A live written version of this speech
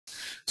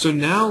So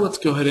now let's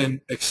go ahead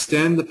and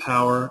extend the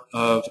power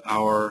of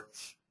our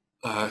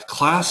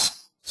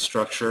class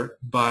structure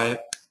by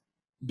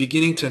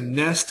beginning to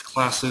nest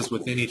classes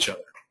within each other,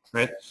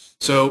 right?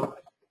 So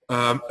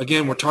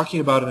again, we're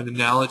talking about an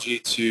analogy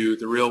to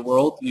the real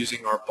world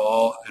using our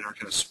ball and our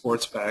kind of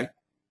sports bag.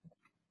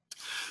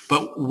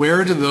 But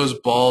where do those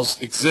balls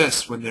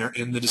exist when they're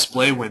in the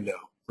display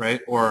window,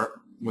 right?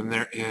 Or when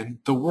they're in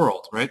the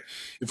world, right?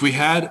 If we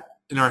had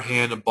in our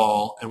hand a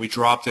ball and we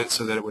dropped it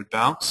so that it would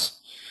bounce,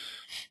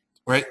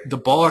 right? The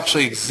ball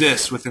actually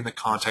exists within the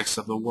context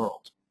of the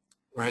world,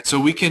 right? So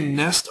we can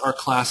nest our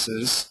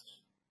classes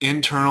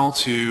internal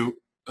to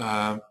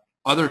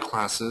other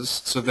classes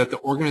so that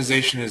the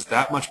organization is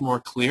that much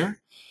more clear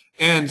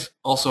and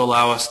also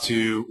allow us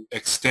to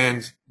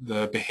extend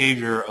the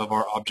behavior of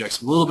our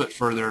objects a little bit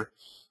further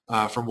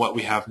from what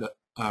we have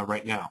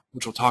right now,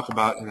 which we'll talk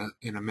about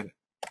in a minute.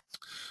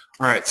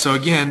 All right, so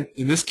again,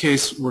 in this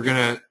case, we're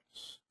going to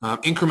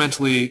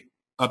incrementally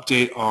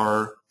update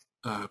our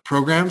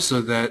program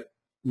so that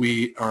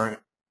we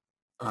are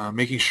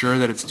making sure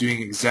that it's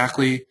doing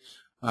exactly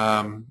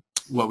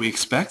what we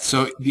expect.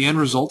 So the end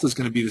result is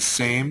going to be the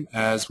same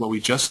as what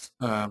we just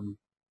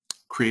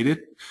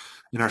created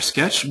in our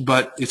sketch,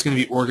 but it's going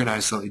to be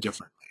organized slightly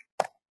differently.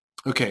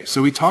 Okay,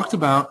 so we talked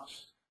about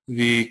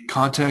the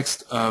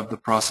context of the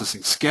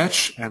processing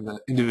sketch and the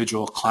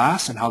individual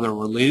class and how they're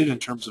related in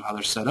terms of how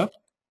they're set up.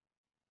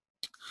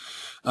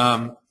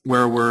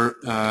 Where we're,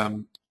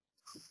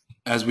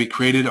 as we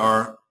created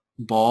our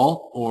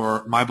ball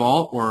or my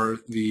ball or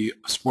the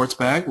sports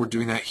bag, we're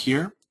doing that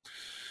here.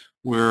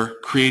 We're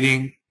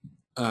creating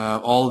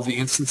all of the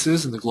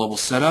instances in the global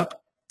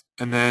setup,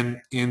 and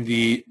then in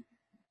the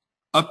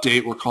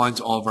update, we're calling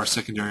to all of our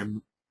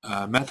secondary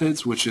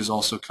methods, which is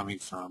also coming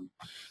from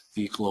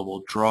the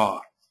global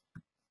draw.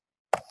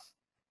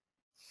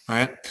 All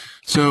right.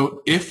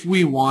 So if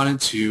we wanted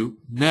to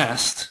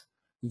nest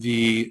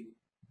the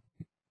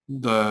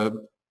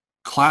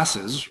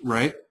classes,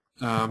 right,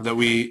 that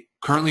we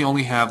currently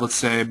only have, let's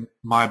say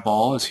my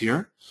ball is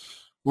here,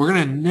 we're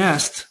going to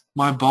nest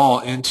my ball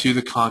into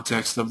the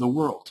context of the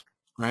world,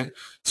 right?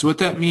 So what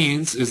that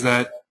means is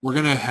that we're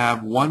going to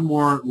have one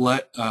more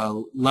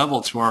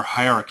level to our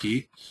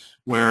hierarchy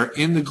where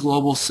in the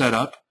global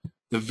setup,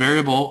 the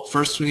variable,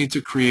 first we need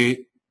to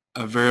create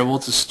a variable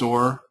to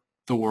store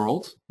the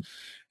world,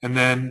 and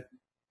then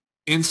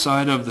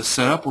inside of the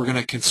setup, we're going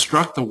to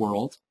construct the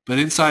world, but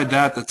inside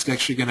that, that's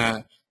actually going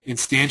to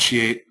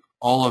instantiate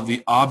all of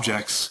the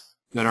objects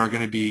that are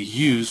going to be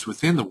used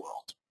within the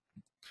world.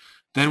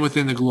 Then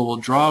within the global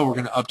draw, we're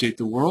going to update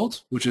the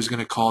world, which is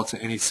going to call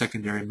to any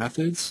secondary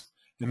methods,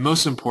 and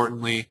most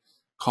importantly,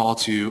 call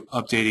to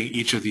updating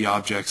each of the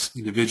objects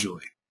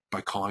individually by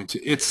calling to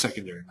its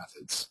secondary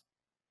methods.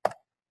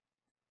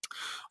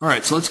 All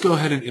right, so let's go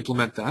ahead and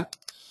implement that.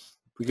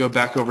 If we go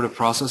back over to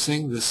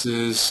processing, this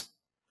is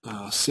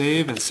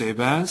save and save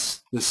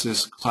as. This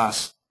is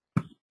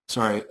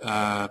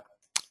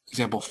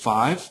example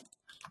 5,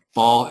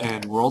 ball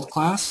and world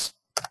class.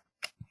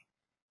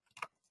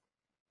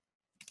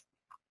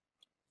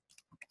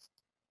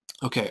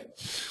 Okay,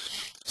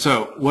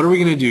 so what are we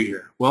going to do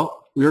here?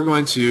 Well, we are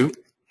going to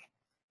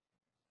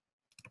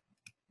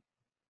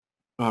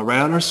write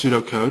out our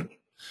pseudocode.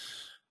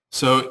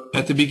 So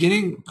at the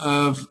beginning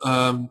of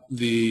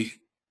the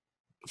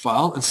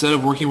file, instead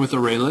of working with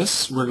array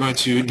lists, we're going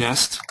to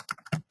nest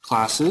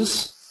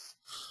classes.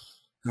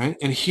 Right?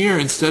 And here,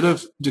 instead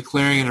of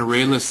declaring an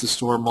array list to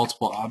store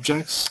multiple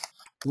objects,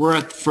 we're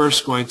at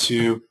first going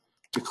to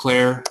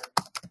declare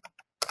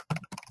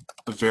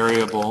a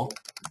variable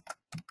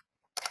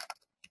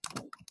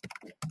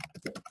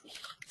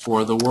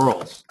for the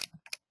world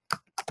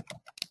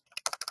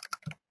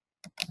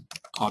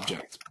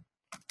object,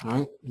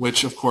 right?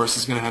 Which, of course,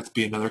 is going to have to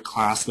be another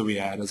class that we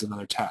add as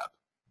another tab.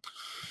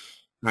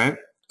 Right?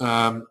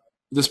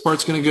 This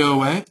part's going to go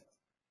away,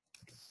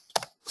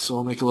 so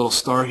we'll make a little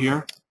star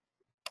here.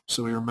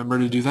 So we remember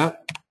to do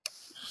that.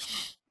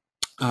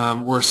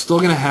 We're still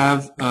going to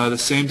have the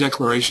same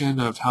declaration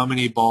of how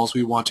many balls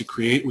we want to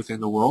create within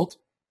the world.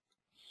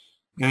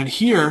 And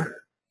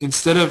here,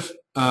 instead of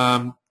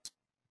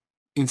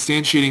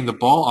instantiating the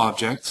ball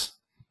object,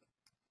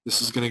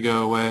 this is going to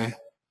go away,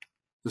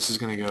 this is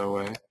going to go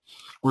away.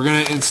 We're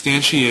going to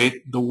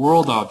instantiate the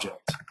world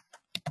object.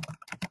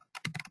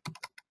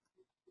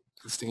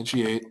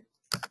 Instantiate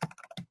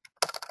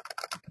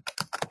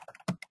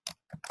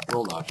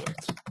world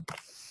object.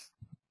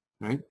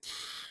 Right?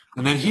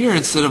 And then here,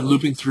 instead of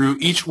looping through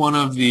each one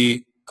of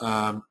the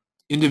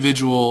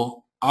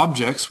individual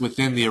objects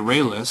within the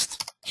array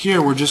list,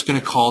 here we're just going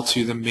to call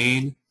to the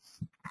main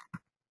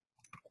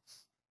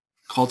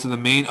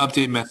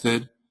update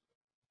method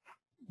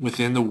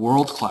within the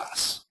world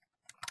class.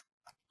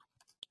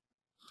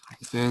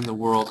 Within the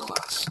world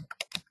class.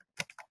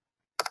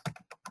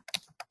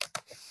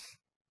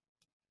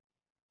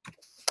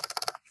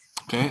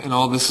 Okay, and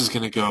all this is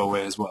going to go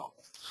away as well.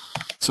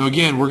 So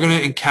again, we're going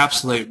to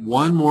encapsulate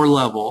one more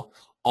level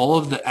all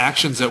of the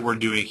actions that we're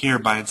doing here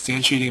by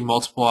instantiating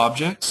multiple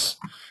objects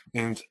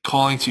and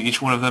calling to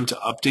each one of them to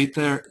update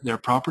their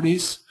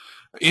properties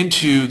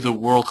into the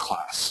world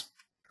class.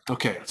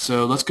 Okay,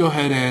 so let's go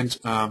ahead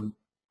and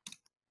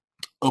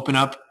open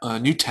up a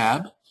new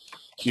tab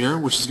here,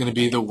 which is going to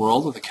be the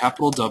world with a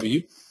capital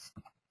W.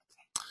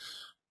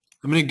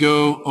 I'm going to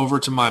go over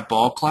to my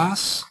ball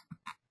class,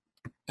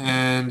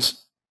 and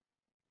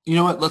you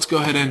know what, let's go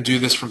ahead and do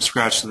this from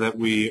scratch so that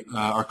we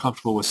are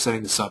comfortable with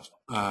setting this up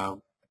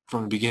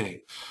from the beginning.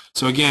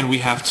 So again, we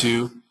have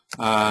to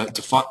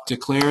define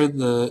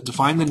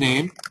the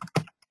name,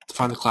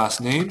 define the class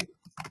name.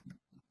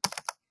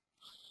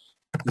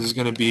 This is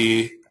going to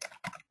be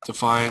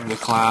define the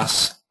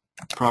class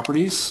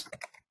properties,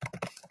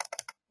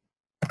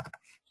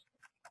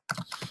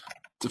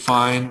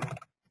 define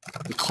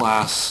the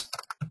class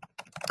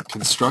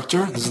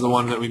constructor. This is the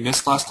one that we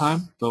missed last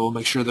time, but we'll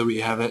make sure that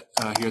we have it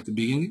here at the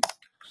beginning.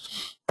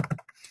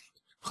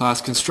 Class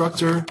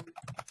constructor,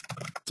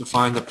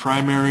 define the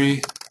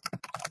primary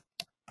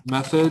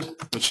method,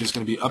 which is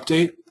going to be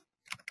update,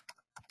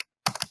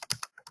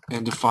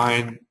 and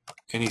define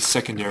any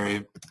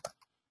secondary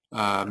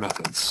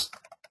methods.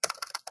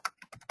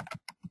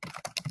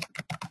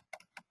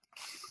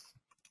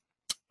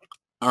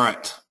 All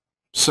right,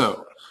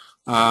 so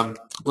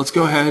let's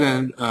go ahead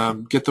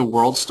and get the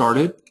world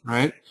started,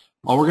 right?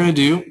 All we're going to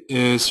do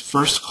is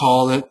first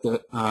call it,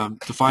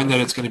 define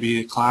that it's going to be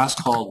a class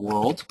called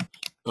world,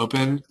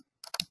 open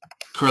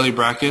curly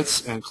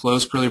brackets and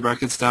close curly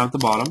brackets down at the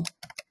bottom.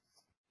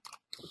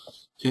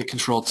 Hit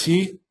Control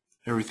T.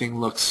 Everything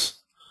looks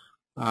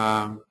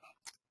well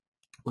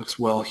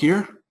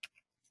here.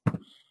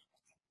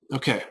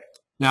 Okay.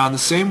 Now, in the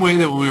same way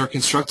that when we were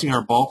constructing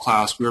our ball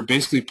class, we were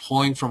basically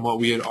pulling from what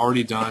we had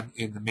already done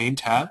in the main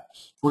tab.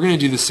 We're going to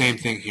do the same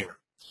thing here.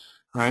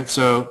 All right.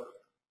 So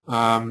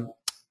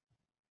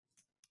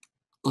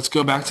let's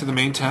go back to the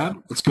main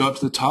tab. Let's go up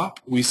to the top.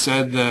 We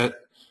said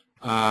that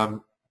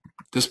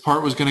this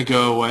part was going to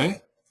go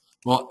away.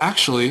 Well,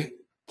 actually,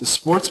 the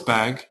sports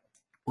bag,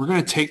 we're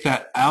going to take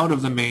that out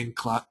of the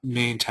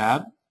main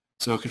tab.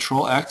 So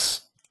Control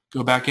X,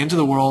 go back into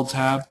the world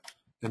tab,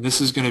 and this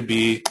is going to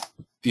be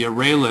the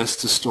array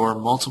list to store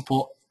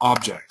multiple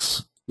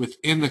objects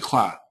within the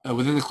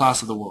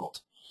class of the world.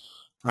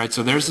 All right,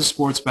 so there's the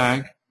sports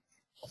bag,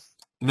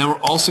 and then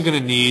we're also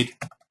going to need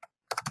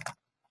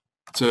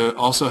to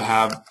also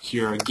have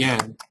here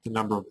again the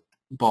number of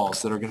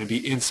balls that are going to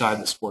be inside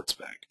the sports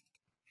bag.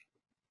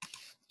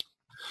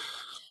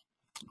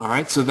 All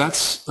right, so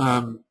that's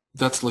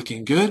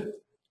looking good.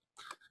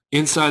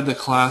 Inside the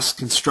class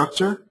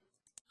constructor,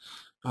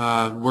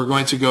 we're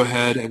going to go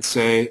ahead and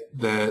say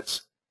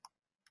that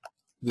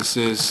this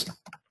is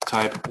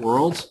type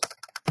world.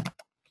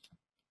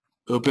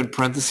 Open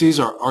parentheses,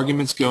 our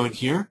arguments go in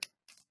here.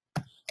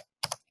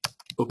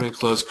 Open and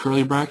close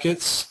curly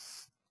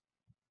brackets.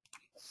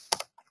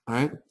 All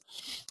right.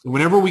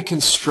 Whenever we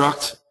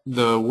construct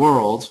the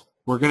world,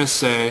 we're going to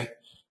say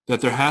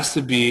that there has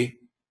to be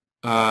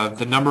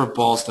the number of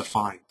balls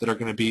defined that are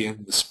going to be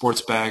in the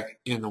sports bag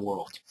in the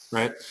world,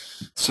 right?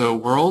 So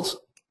world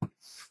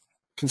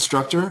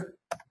constructor,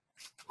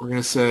 we're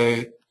going to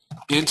say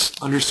int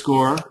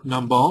underscore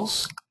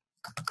numballs,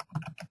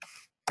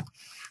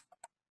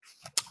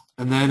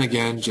 and then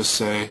again just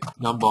say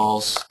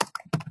numballs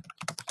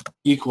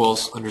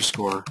equals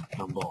underscore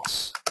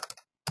numballs.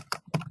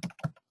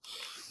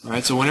 All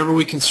right, so whenever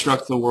we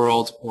construct the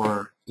world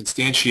or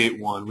instantiate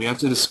one, we have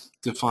to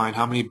define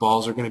how many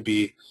balls are going to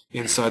be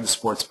inside the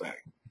sports bag.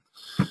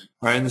 All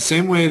right, in the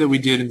same way that we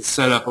did in the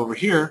setup over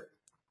here,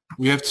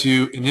 we have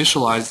to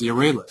initialize the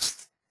array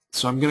list.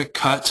 So I'm going to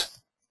cut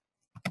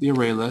the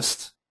array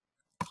list,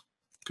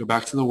 go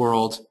back to the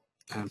world,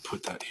 and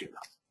put that here.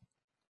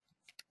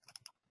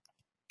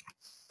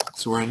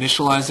 So we're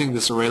initializing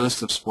this array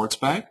list of sports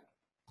bag.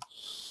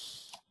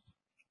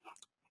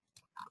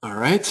 All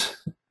right.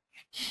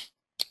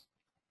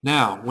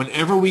 Now,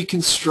 whenever we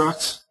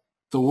construct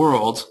the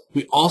world,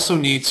 we also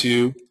need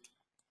to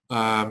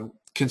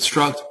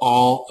construct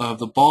all of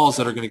the balls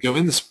that are going to go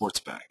in the sports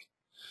bag.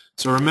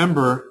 So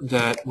remember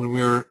that when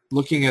we were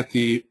looking at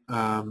the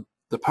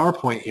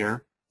PowerPoint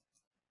here,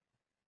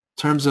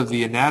 in terms of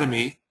the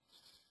anatomy,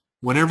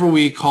 whenever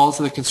we call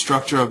to the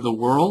constructor of the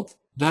world,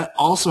 that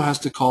also has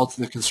to call to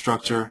the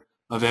constructor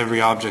of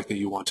every object that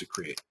you want to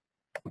create.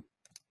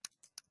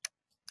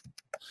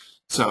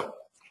 So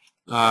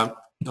I'll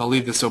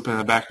leave this open in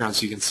the background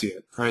so you can see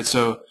it. All right,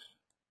 so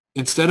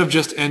instead of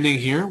just ending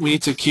here, we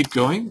need to keep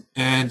going,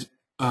 and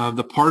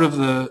the part of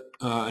the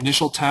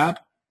initial tab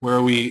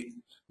where we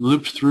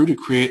looped through to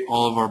create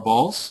all of our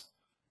balls,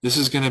 this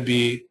is going to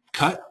be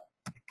cut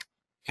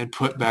and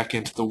put back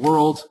into the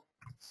world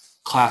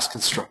class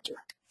constructor.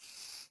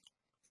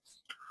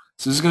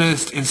 So this is going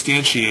to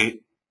instantiate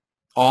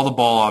all the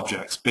ball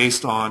objects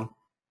based on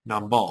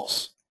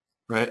numballs,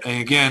 right? And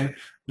again,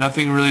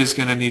 nothing really is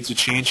going to need to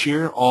change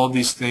here. All of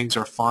these things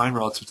are fine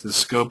relative to the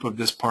scope of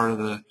this part of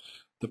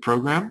the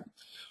program.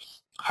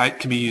 Height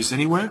can be used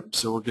anywhere,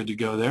 so we're good to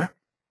go there.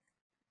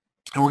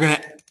 And we're going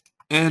to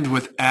end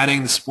with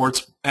adding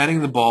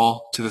the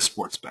ball to the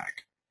sports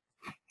bag.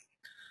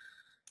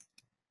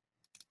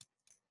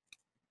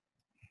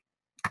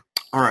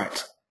 All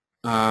right.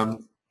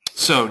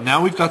 So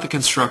now we've got the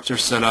constructor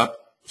set up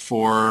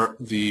for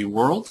the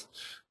world,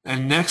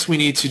 and next we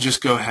need to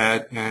just go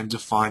ahead and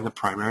define the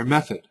primary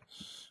method.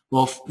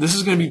 Well, this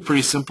is going to be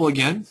pretty simple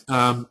again.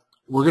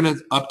 We're going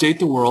to update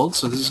the world,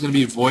 so this is going to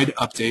be void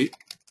update,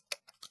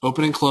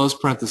 open and close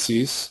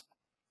parentheses,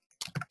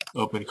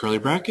 open curly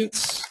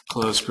brackets,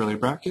 close curly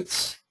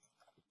brackets,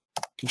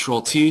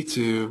 Control T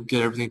to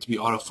get everything to be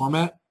auto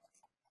format.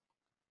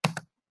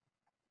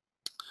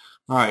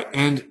 All right,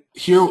 and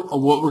here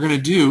what we're going to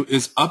do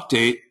is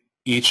update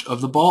each of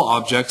the ball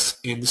objects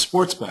in the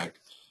sports bag.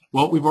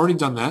 Well, we've already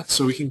done that,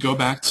 so we can go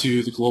back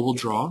to the global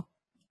draw,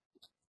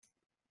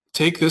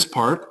 take this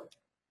part,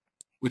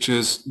 which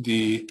is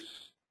the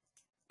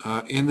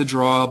in the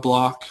draw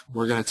block,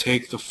 we're going to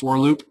take the for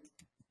loop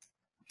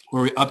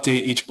where we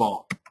update each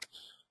ball.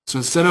 So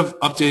instead of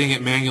updating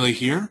it manually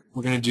here,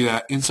 we're going to do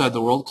that inside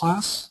the world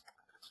class.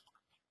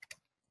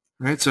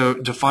 All right, so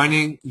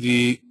defining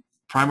the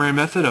primary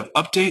method of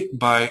update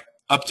by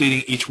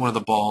updating each one of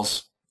the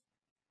balls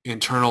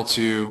internal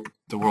to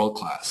the world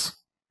class.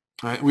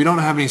 All right, we don't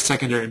have any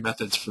secondary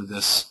methods for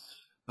this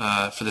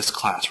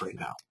class right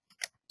now.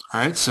 All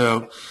right, so I'm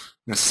going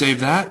to save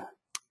that,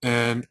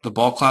 and the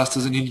ball class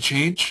doesn't need to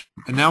change.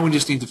 And now we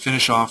just need to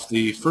finish off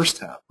the first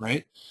tab,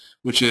 right?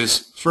 Which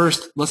is,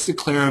 first, let's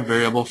declare a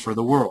variable for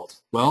the world.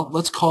 Well,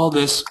 let's call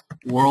this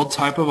world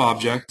type of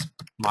object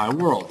my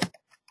world,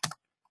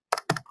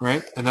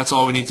 right? And that's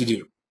all we need to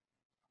do.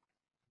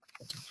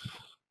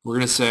 We're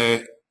going to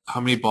say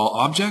how many ball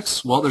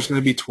objects? Well, there's going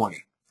to be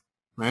 20,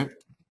 right?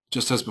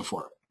 Just as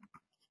before.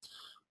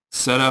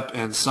 Setup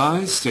and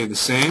size stay the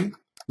same.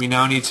 We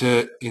now need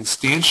to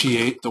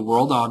instantiate the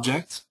world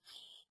object.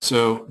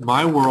 So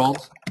my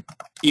world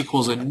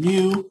equals a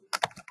new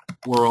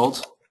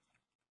world,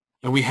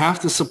 and we have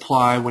to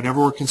supply,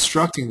 whenever we're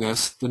constructing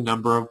this, the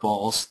number of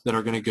balls that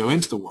are going to go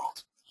into the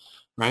world,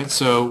 right?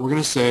 So we're going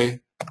to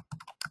say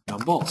num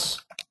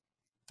balls,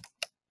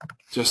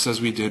 just as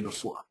we did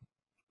before.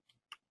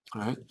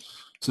 All right.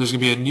 So there's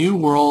going to be a new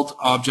world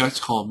object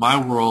called my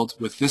world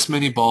with this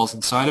many balls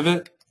inside of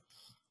it.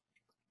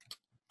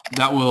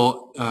 That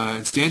will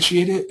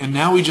instantiate it, and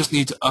now we just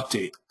need to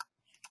update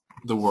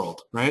the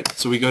world, right?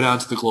 So we go down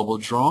to the global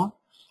draw,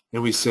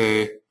 and we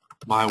say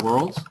my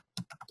world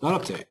dot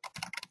update.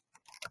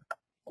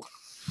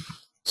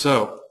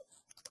 So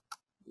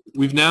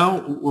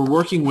we're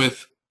working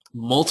with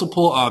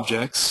multiple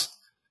objects,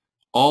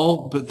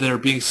 all but that are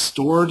being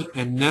stored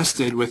and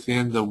nested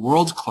within the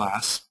world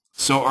class.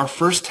 So our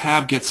first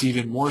tab gets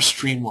even more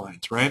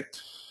streamlined, right?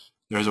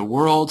 There's a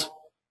world.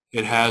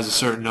 It has a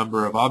certain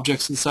number of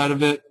objects inside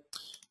of it.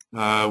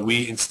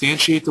 We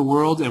instantiate the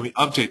world and we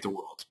update the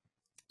world.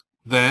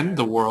 Then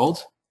the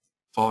world,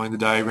 following the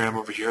diagram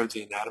over here of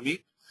the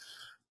anatomy,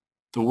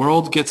 the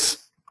world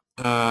gets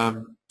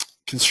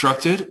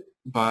constructed,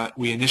 but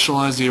we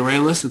initialize the array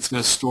list that's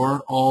going to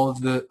store all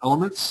of the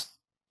elements,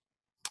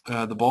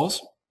 the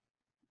balls,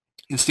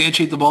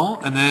 instantiate the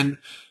ball, and then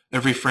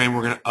every frame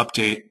we're going to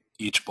update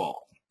each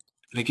ball.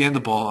 And again,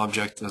 the ball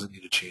object doesn't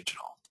need to change at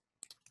all.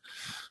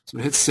 So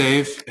we hit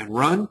save and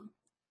run,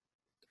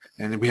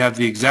 and we have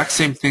the exact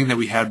same thing that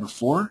we had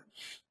before,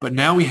 but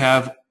now we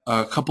have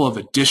a couple of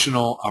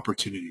additional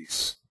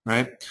opportunities,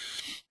 right?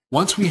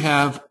 Once we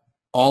have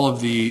all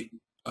of the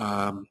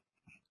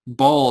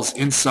balls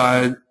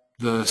inside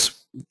the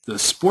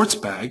sports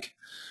bag,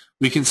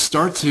 we can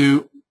start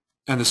to,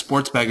 and the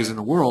sports bag is in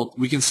the world,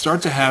 we can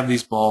start to have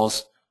these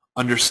balls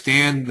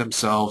understand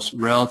themselves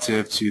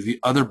relative to the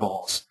other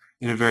balls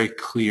in a very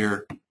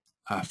clear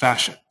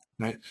fashion,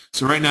 right?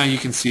 So right now you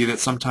can see that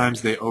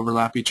sometimes they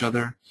overlap each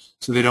other,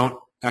 so they don't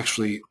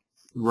actually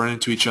run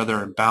into each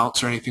other and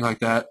bounce or anything like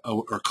that,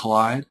 or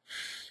collide.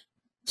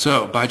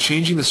 So by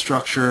changing the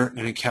structure and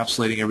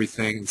encapsulating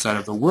everything inside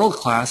of the world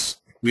class,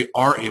 we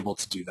are able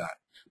to do that.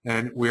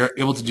 And we are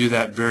able to do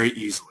that very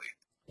easily.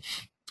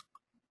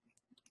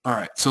 All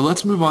right, so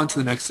let's move on to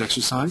the next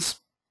exercise.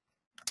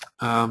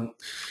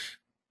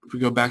 If we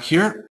go back here,